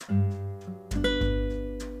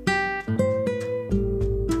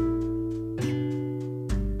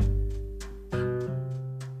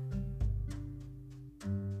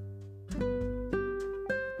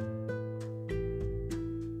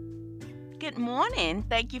morning.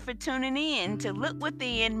 Thank you for tuning in to Look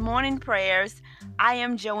Within Morning Prayers. I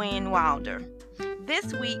am Joanne Wilder.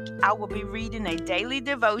 This week, I will be reading a daily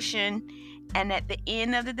devotion, and at the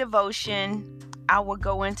end of the devotion, I will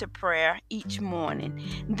go into prayer each morning.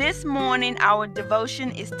 This morning, our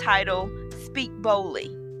devotion is titled Speak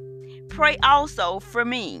Boldly. Pray also for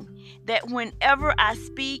me that whenever I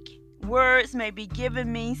speak, words may be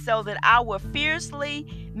given me so that I will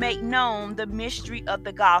fiercely make known the mystery of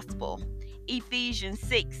the gospel. Ephesians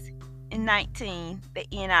 6:19, the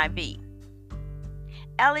NIV.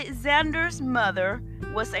 Alexander's mother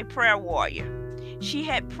was a prayer warrior. She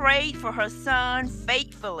had prayed for her son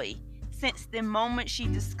faithfully since the moment she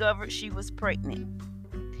discovered she was pregnant.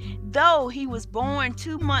 Though he was born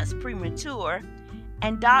 2 months premature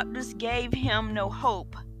and doctors gave him no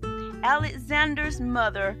hope, Alexander's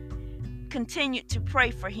mother continued to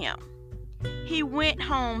pray for him. He went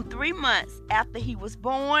home 3 months after he was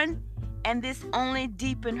born, and this only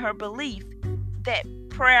deepened her belief that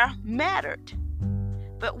prayer mattered.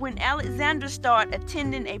 But when Alexander started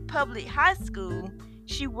attending a public high school,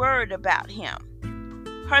 she worried about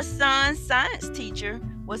him. Her son's science teacher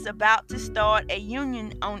was about to start a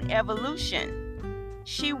union on evolution.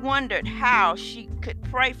 She wondered how she could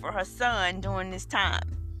pray for her son during this time.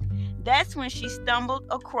 That's when she stumbled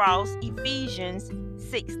across Ephesians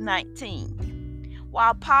 6:19.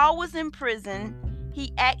 While Paul was in prison,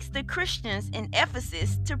 he asked the Christians in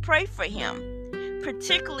Ephesus to pray for him,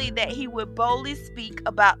 particularly that he would boldly speak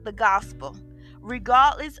about the gospel.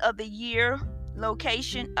 Regardless of the year,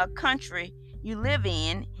 location, or country you live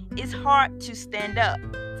in, it's hard to stand up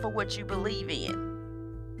for what you believe in.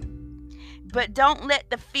 But don't let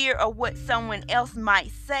the fear of what someone else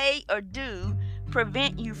might say or do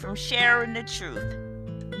prevent you from sharing the truth.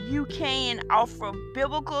 You can offer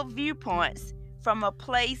biblical viewpoints from a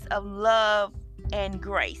place of love and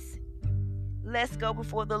grace. Let's go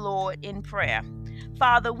before the Lord in prayer.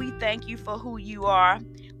 Father, we thank you for who you are.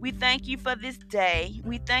 We thank you for this day.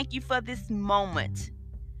 We thank you for this moment.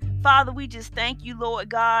 Father, we just thank you, Lord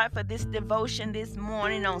God, for this devotion this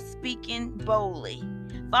morning on speaking boldly.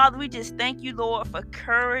 Father, we just thank you, Lord, for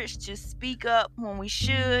courage to speak up when we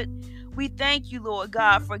should. We thank you, Lord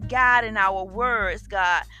God, for guiding our words,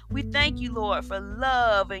 God. We thank you, Lord, for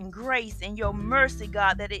love and grace and your mercy,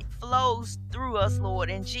 God, that it flows through us, Lord,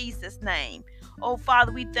 in Jesus' name. Oh,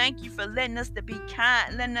 Father, we thank you for letting us be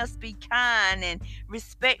kind and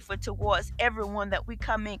respectful towards everyone that we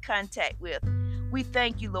come in contact with. We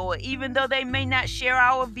thank you, Lord, even though they may not share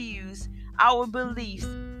our views, our beliefs.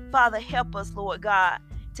 Father, help us, Lord God,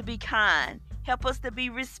 to be kind. Help us to be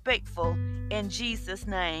respectful in Jesus'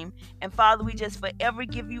 name. And Father, we just forever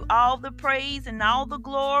give you all the praise and all the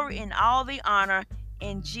glory and all the honor.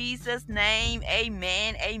 In Jesus' name,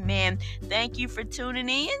 amen, amen. Thank you for tuning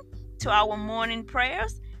in to our morning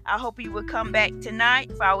prayers. I hope you will come back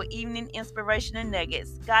tonight for our evening inspirational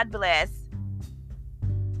nuggets. God bless.